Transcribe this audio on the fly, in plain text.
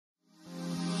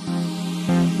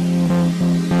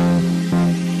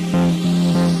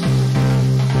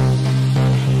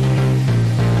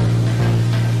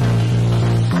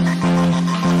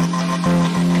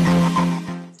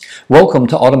Welcome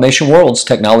to Automation World's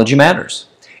Technology Matters.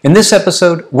 In this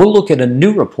episode, we'll look at a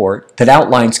new report that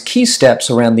outlines key steps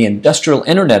around the industrial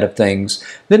Internet of Things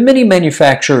that many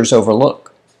manufacturers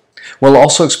overlook. We'll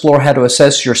also explore how to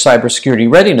assess your cybersecurity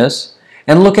readiness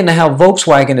and look into how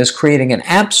Volkswagen is creating an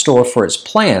app store for its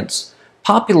plants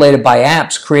populated by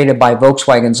apps created by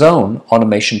Volkswagen's own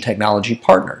automation technology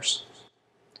partners.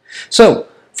 So,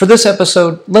 for this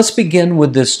episode, let's begin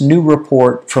with this new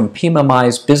report from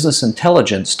PMI's Business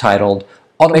Intelligence titled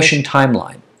Automation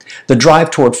Timeline, the Drive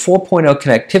Toward 4.0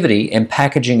 Connectivity in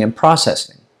Packaging and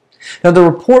Processing. Now, the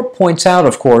report points out,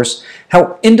 of course,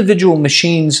 how individual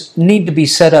machines need to be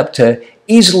set up to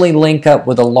easily link up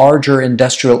with a larger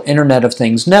industrial Internet of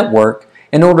Things network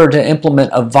in order to implement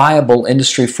a viable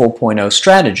Industry 4.0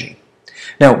 strategy.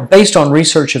 Now, based on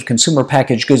research of consumer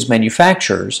packaged goods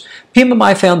manufacturers,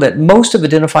 PMI found that most have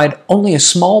identified only a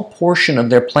small portion of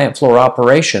their plant floor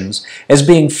operations as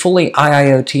being fully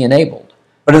IIoT enabled.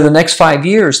 But in the next 5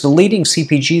 years, the leading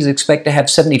CPGs expect to have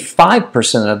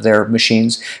 75% of their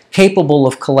machines capable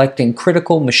of collecting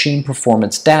critical machine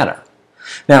performance data.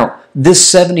 Now, this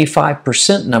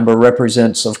 75% number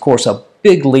represents, of course, a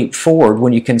big leap forward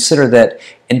when you consider that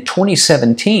in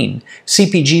 2017,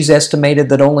 CPGs estimated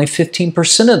that only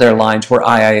 15% of their lines were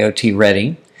IIoT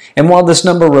ready, and while this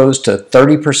number rose to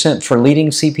 30% for leading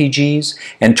CPGs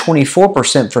and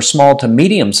 24% for small to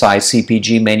medium-sized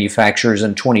CPG manufacturers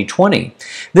in 2020,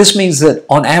 this means that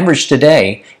on average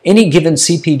today, any given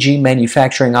CPG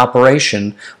manufacturing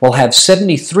operation will have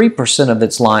 73% of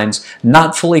its lines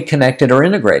not fully connected or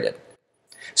integrated.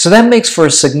 So that makes for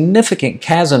a significant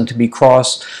chasm to be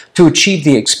crossed to achieve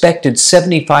the expected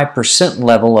 75%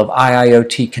 level of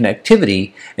IIoT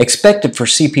connectivity expected for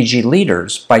CPG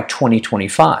leaders by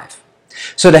 2025.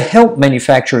 So to help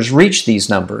manufacturers reach these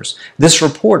numbers, this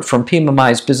report from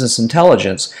PMI's Business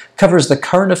Intelligence covers the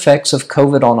current effects of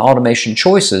COVID on automation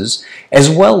choices, as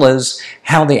well as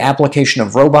how the application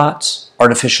of robots,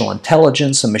 artificial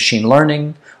intelligence and machine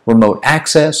learning, remote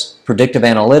access, predictive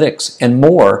analytics, and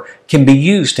more can be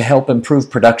used to help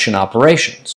improve production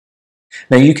operations.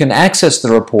 Now, you can access the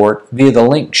report via the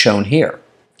link shown here.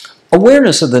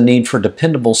 Awareness of the need for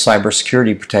dependable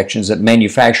cybersecurity protections at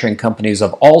manufacturing companies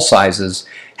of all sizes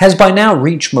has by now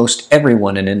reached most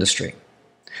everyone in industry.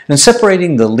 And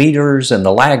separating the leaders and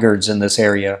the laggards in this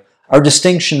area are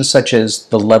distinctions such as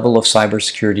the level of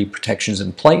cybersecurity protections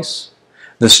in place,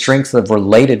 the strength of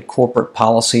related corporate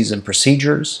policies and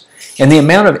procedures, and the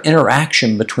amount of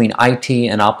interaction between IT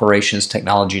and operations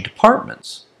technology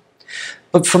departments.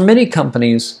 But for many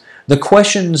companies, the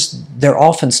questions they're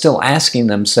often still asking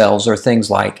themselves are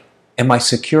things like, am I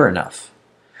secure enough?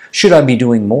 Should I be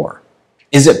doing more?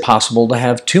 Is it possible to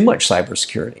have too much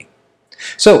cybersecurity?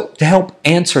 So, to help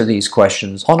answer these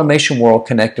questions, Automation World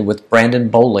connected with Brandon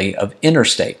Boley of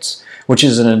Interstates, which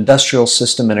is an industrial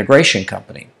system integration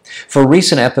company, for a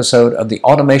recent episode of the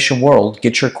Automation World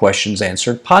Get Your Questions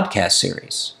Answered podcast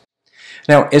series.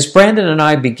 Now, as Brandon and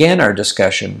I began our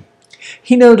discussion,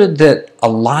 he noted that a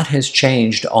lot has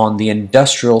changed on the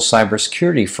industrial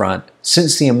cybersecurity front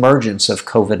since the emergence of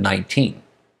COVID-19.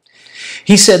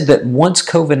 He said that once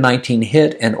COVID-19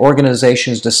 hit and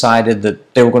organizations decided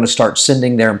that they were going to start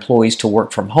sending their employees to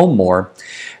work from home more,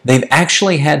 they've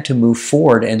actually had to move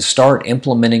forward and start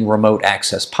implementing remote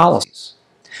access policies.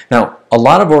 Now, a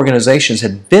lot of organizations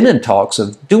had been in talks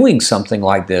of doing something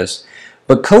like this,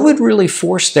 but COVID really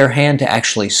forced their hand to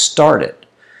actually start it.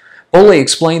 Boley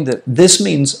explained that this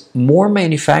means more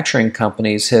manufacturing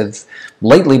companies have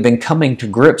lately been coming to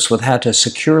grips with how to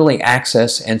securely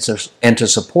access and to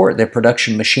support their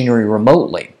production machinery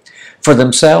remotely for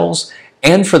themselves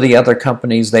and for the other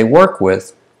companies they work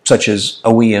with, such as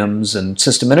OEMs and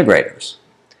system integrators.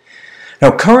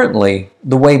 Now, currently,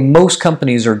 the way most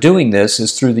companies are doing this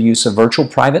is through the use of virtual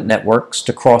private networks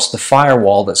to cross the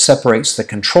firewall that separates the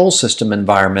control system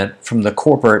environment from the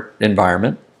corporate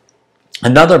environment.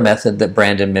 Another method that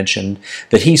Brandon mentioned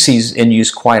that he sees in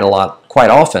use quite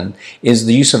often is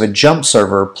the use of a jump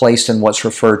server placed in what's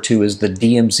referred to as the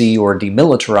DMZ or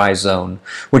demilitarized zone,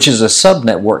 which is a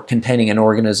subnetwork containing an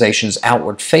organization's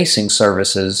outward-facing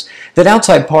services that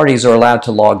outside parties are allowed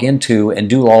to log into and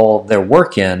do all of their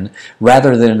work in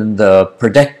rather than in the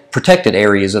protected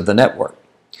areas of the network.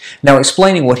 Now,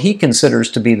 explaining what he considers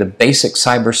to be the basic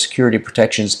cybersecurity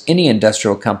protections any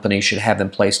industrial company should have in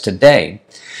place today,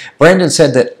 Brandon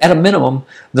said that at a minimum,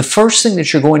 the first thing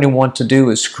that you're going to want to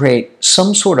do is create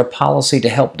some sort of policy to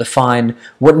help define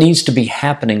what needs to be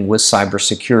happening with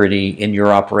cybersecurity in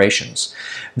your operations.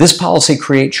 This policy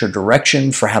creates your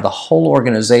direction for how the whole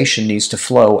organization needs to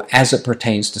flow as it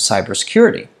pertains to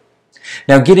cybersecurity.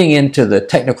 Now, getting into the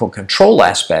technical control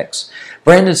aspects,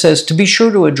 Brandon says to be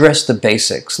sure to address the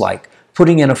basics like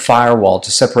putting in a firewall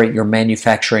to separate your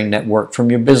manufacturing network from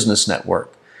your business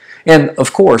network, and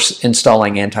of course,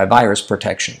 installing antivirus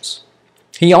protections.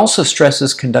 He also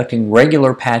stresses conducting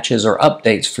regular patches or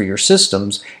updates for your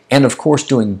systems and of course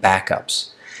doing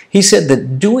backups. He said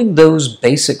that doing those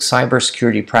basic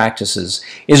cybersecurity practices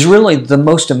is really the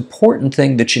most important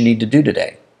thing that you need to do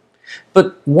today.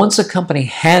 But once a company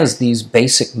has these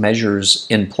basic measures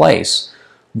in place,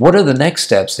 what are the next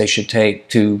steps they should take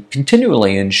to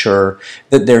continually ensure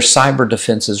that their cyber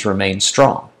defenses remain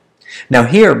strong? Now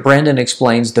here, Brandon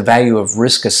explains the value of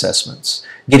risk assessments,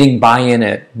 getting buy-in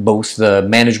at both the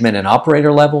management and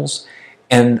operator levels,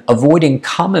 and avoiding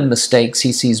common mistakes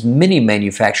he sees many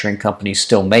manufacturing companies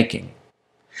still making.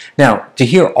 Now, to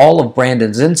hear all of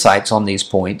Brandon's insights on these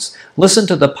points, listen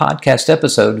to the podcast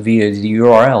episode via the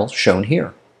URL shown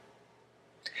here.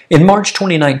 In March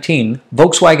 2019,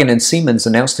 Volkswagen and Siemens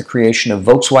announced the creation of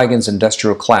Volkswagen's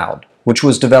Industrial Cloud, which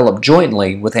was developed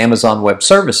jointly with Amazon Web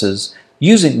Services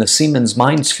using the Siemens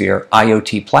MindSphere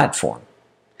IoT platform.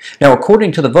 Now,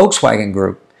 according to the Volkswagen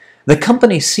Group, the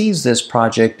company sees this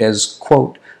project as,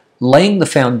 quote, laying the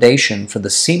foundation for the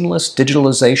seamless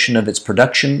digitalization of its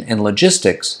production and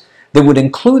logistics that would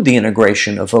include the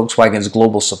integration of Volkswagen's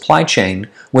global supply chain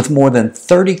with more than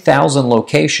 30,000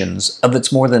 locations of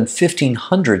its more than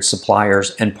 1,500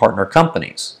 suppliers and partner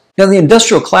companies. Now, the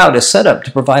Industrial Cloud is set up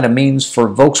to provide a means for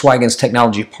Volkswagen's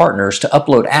technology partners to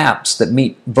upload apps that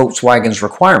meet Volkswagen's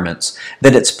requirements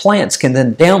that its plants can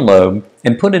then download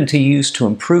and put into use to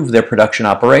improve their production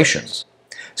operations.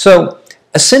 So,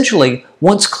 essentially,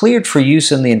 once cleared for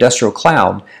use in the Industrial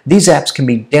Cloud, these apps can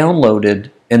be downloaded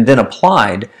and then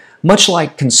applied, much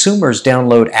like consumers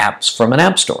download apps from an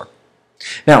app store.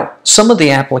 Now, some of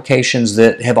the applications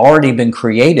that have already been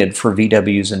created for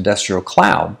VW's Industrial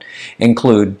Cloud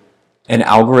include an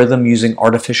algorithm using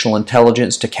artificial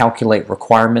intelligence to calculate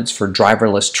requirements for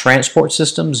driverless transport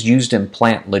systems used in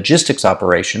plant logistics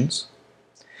operations,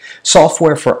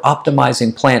 software for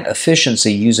optimizing plant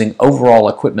efficiency using overall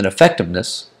equipment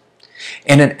effectiveness,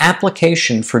 and an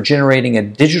application for generating a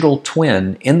digital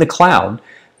twin in the cloud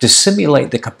to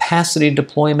simulate the capacity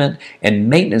deployment and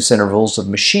maintenance intervals of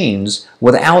machines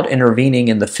without intervening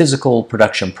in the physical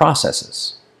production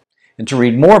processes. And to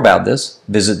read more about this,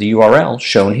 visit the URL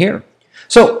shown here.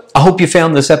 So, I hope you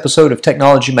found this episode of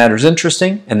Technology Matters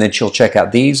interesting and that you'll check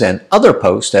out these and other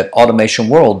posts at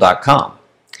automationworld.com.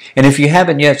 And if you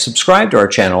haven't yet subscribed to our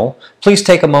channel, please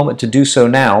take a moment to do so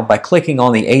now by clicking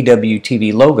on the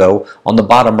AWTV logo on the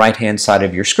bottom right-hand side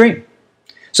of your screen.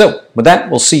 So, with that,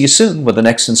 we'll see you soon with the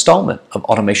next installment of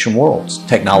Automation World's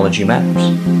Technology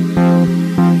Matters.